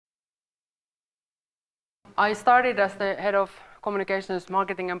I started as the head of communications,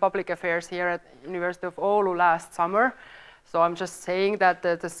 marketing and public affairs here at University of Oulu last summer. So I'm just saying that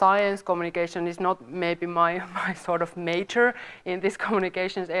the science communication is not maybe my sort of major in this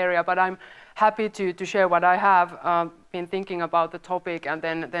communications area, but I'm happy to share what I have been thinking about the topic, and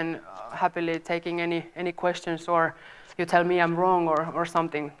then happily taking any questions, or you tell me I'm wrong or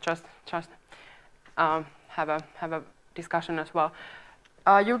something. Just have a discussion as well.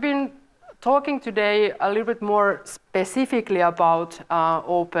 You've been talking today a little bit more specifically about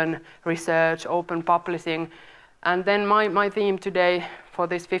open research, open publishing, and then my theme today for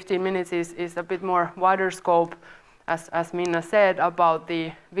this 15 minutes is a bit more wider scope, as Minna said, about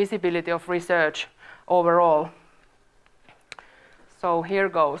the visibility of research overall. So here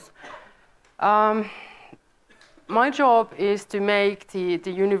goes. My job is to make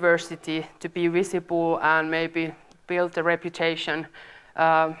the university to be visible and maybe build a reputation.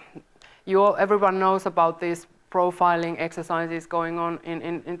 Everyone knows about these profiling exercises going on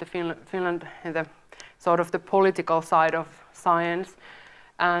in Finland, in the sort of the political side of science,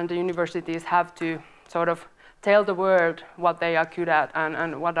 and the universities have to sort of tell the world what they are good at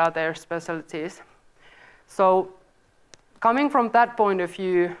and what are their specialties. So coming from that point of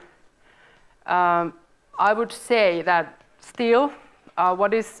view, I would say that still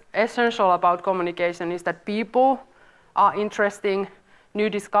what is essential about communication is that people are interesting, new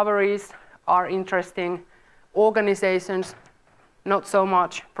discoveries are interesting, organizations not so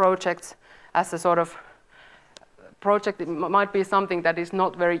much, projects as a sort of project. It might be something that is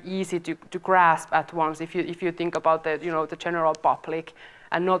not very easy to grasp at once if you think about the general public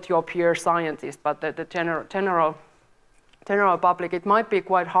and not your pure scientist, but the general public. It might be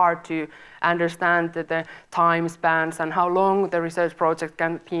quite hard to understand the time spans and how long the research project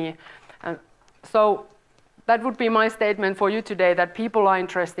can be. And so that would be my statement for you today, that people are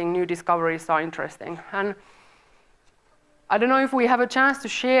interesting, new discoveries are interesting. And I don't know if we have a chance to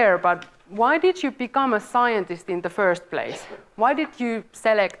share, but why did you become a scientist in the first place? Why did you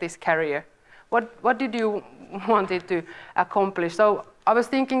select this career? What did you wanted to accomplish? So I was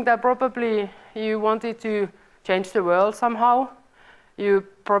thinking that probably you wanted to change the world somehow. You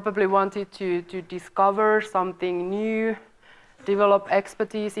probably wanted to discover something new, develop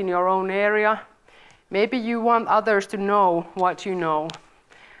expertise in your own area. Maybe you want others to know what you know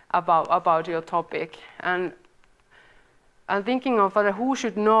about your topic. And thinking of who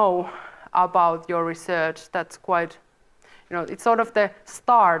should know about your research, that's quite, it's sort of the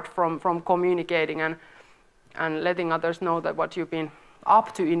start from communicating and letting others know that what you've been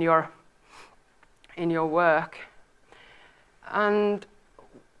up to in your work. And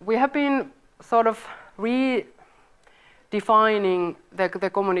we have been sort of redefining the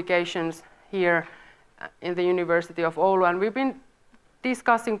communications here in the University of Oulu, and we've been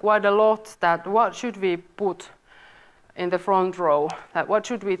discussing quite a lot that what should we put in the front row, that what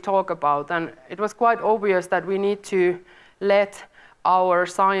should we talk about. And it was quite obvious that we need to let our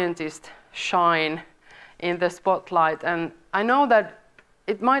scientists shine in the spotlight. And I know that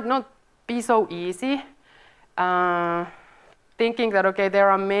it might not be so easy, thinking that, okay, there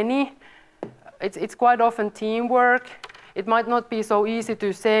are many, it's quite often teamwork. It might not be so easy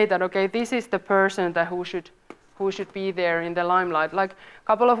to say that, okay, this is the person who should be there in the limelight. Like a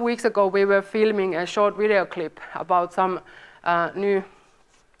couple of weeks ago, we were filming a short video clip about some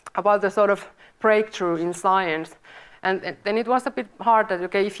about the sort of breakthrough in science. And then it was a bit hard that,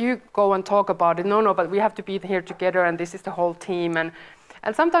 okay, if you go and talk about it, no, but we have to be here together and this is the whole team. And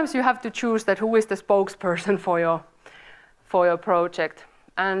sometimes you have to choose that who is the spokesperson for your project.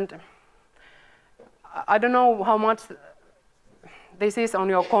 And I don't know how much this is on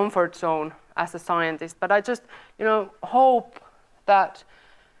your comfort zone as a scientist, but I just hope that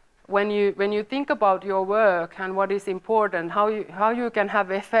when you think about your work and what is important, how you can have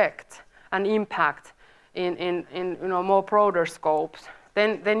effect and impact in more broader scopes,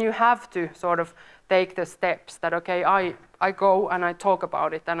 then you have to sort of take the steps that, okay, I go and I talk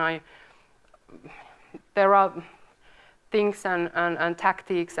about it, and there are things and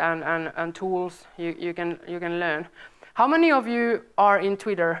tactics and tools you can learn. How many of you are in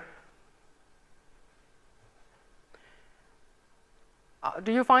Twitter?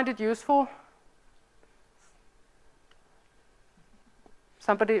 Do you find it useful?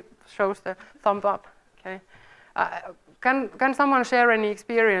 Somebody shows the thumb up. Okay. Can someone share any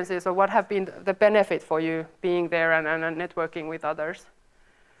experiences or what have been the benefit for you being there and networking with others?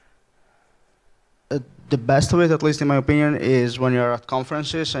 The best of it, at least in my opinion, is when you're at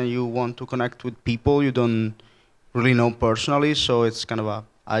conferences and you want to connect with people you don't really know personally, so it's kind of a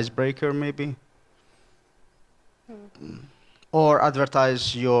icebreaker maybe. Or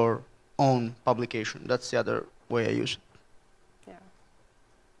advertise your own publication. That's the other way I use it. Yeah.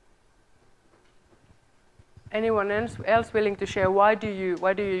 Anyone else willing to share? Why do you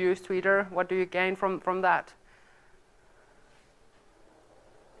use Twitter? What do you gain from that?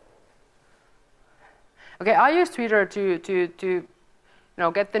 Okay, I use Twitter to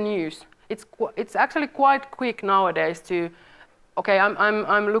get the news. It's actually quite quick nowadays to. Okay,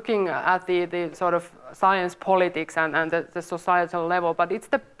 I'm looking at the sort of science politics and the societal level, but it's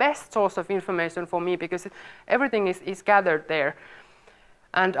the best source of information for me because everything is gathered there.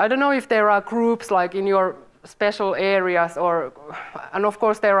 And I don't know if there are groups like in your special areas and of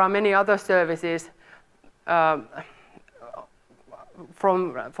course there are many other services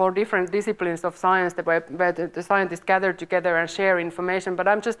for different disciplines of science where the scientists gather together and share information. But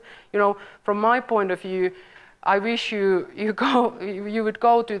I'm just, from my point of view, I wish you would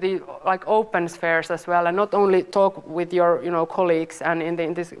go to the open spheres as well, and not only talk with your colleagues and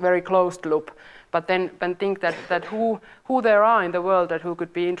in this very closed loop, but then think that who there are in the world that who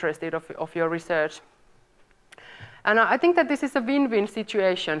could be interested of your research. And I think that this is a win-win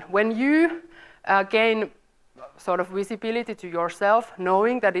situation when you gain sort of visibility to yourself,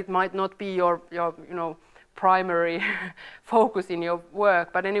 knowing that it might not be your primary focus in your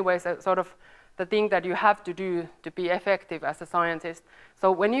work, but anyways, sort of the thing that you have to do to be effective as a scientist.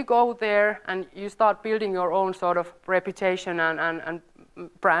 So when you go there and you start building your own sort of reputation and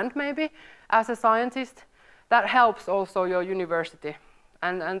brand maybe as a scientist, that helps also your university.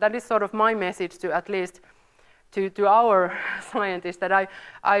 And that is sort of my message to at least to our scientists, that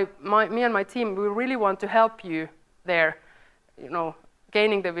me and my team, we really want to help you there,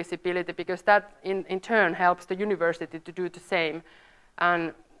 gaining the visibility, because that in turn helps the university to do the same.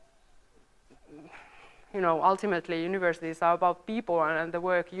 And ultimately, universities are about people and the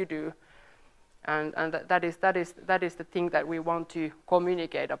work you do, and that is the thing that we want to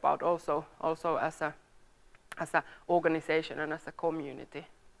communicate about also as a organization and as a community.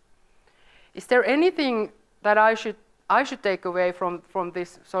 Is there anything that I should take away from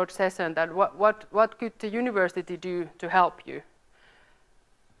this short session? That what could the university do to help you?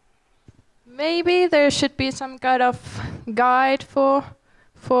 Maybe there should be some kind of guide for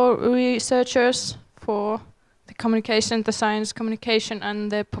researchers, for the communication, the science communication,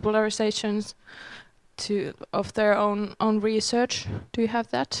 and the popularizations of their own research. Do you have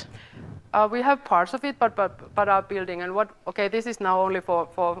that? We have parts of it, but are building. And this is now only for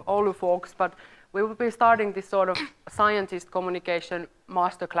Oulu folks, but we will be starting this sort of scientist communication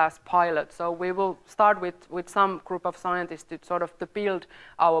masterclass pilot. So we will start with some group of scientists to build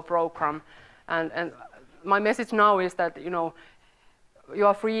our program. And my message now is that you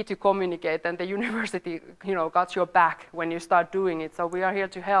are free to communicate, and the university got your back when you start doing it. So we are here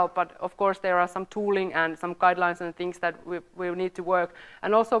to help, but of course there are some tooling and some guidelines and things that we need to work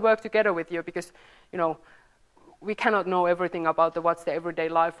together with you, because we cannot know everything about what's the everyday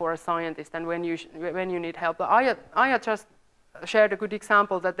life for a scientist and when you need help. I just shared a good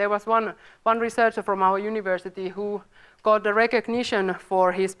example that there was one researcher from our university who got the recognition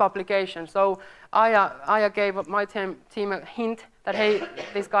for his publication. So Aya gave my team a hint that, hey,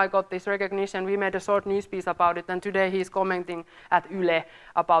 this guy got this recognition. We made a short news piece about it, and today he's commenting at Yle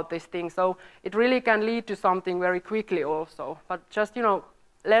about this thing. So it really can lead to something very quickly also. But just,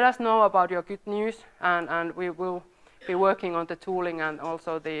 let us know about your good news, and we will be working on the tooling and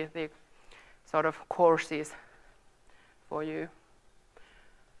also the sort of courses for you.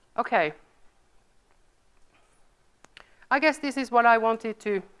 Okay. I guess this is what I wanted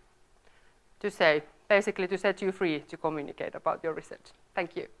to say, basically to set you free to communicate about your research.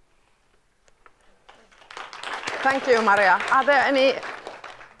 Thank you. Thank you, Marja. Are there any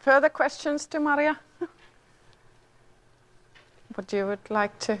further questions to Marja? What you would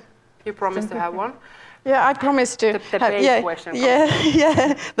like to? You promised to have one? Yeah, I promised to. The paid question.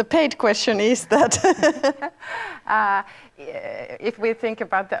 Yeah. The paid question is that if we think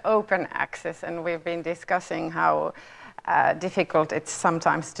about the open access, and we've been discussing how difficult it's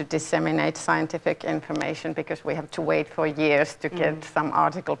sometimes to disseminate scientific information because we have to wait for years to get some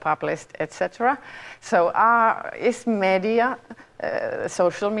article published, etc. So is media,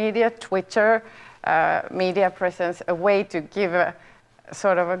 social media, Twitter, media presence a way to give a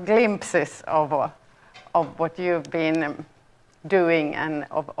sort of a glimpses of what you've been doing and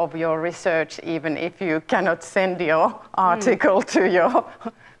of your research, even if you cannot send your article to your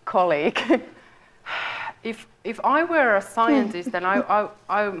colleague? If I were a scientist and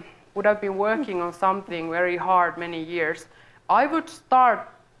I would have been working on something very hard many years, I would start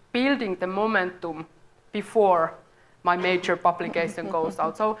building the momentum before my major publication goes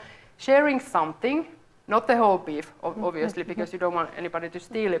out. So sharing something, Not the whole beef, obviously, because you don't want anybody to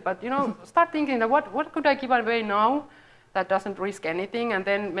steal it. But start thinking that what could I give away now that doesn't risk anything, and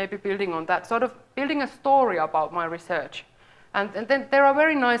then maybe building on that, sort of building a story about my research. And then there are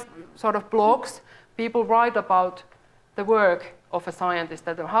very nice sort of blogs. People write about the work of a scientist.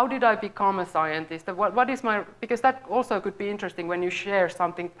 That how did I become a scientist? What is my, because that also could be interesting when you share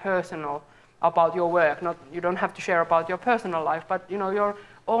something personal about your work. You don't have to share about your personal life, but your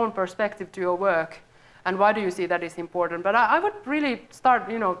own perspective to your work. And why do you see that is important? But I would really start,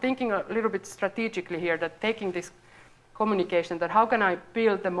 thinking a little bit strategically here, that taking this communication, that how can I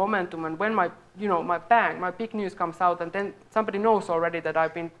build the momentum, and when my big news comes out, and then somebody knows already that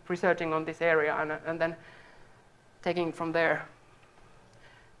I've been researching on this area, and then taking it from there.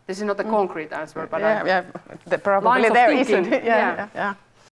 This is not a concrete answer, but probably there isn't. Yeah.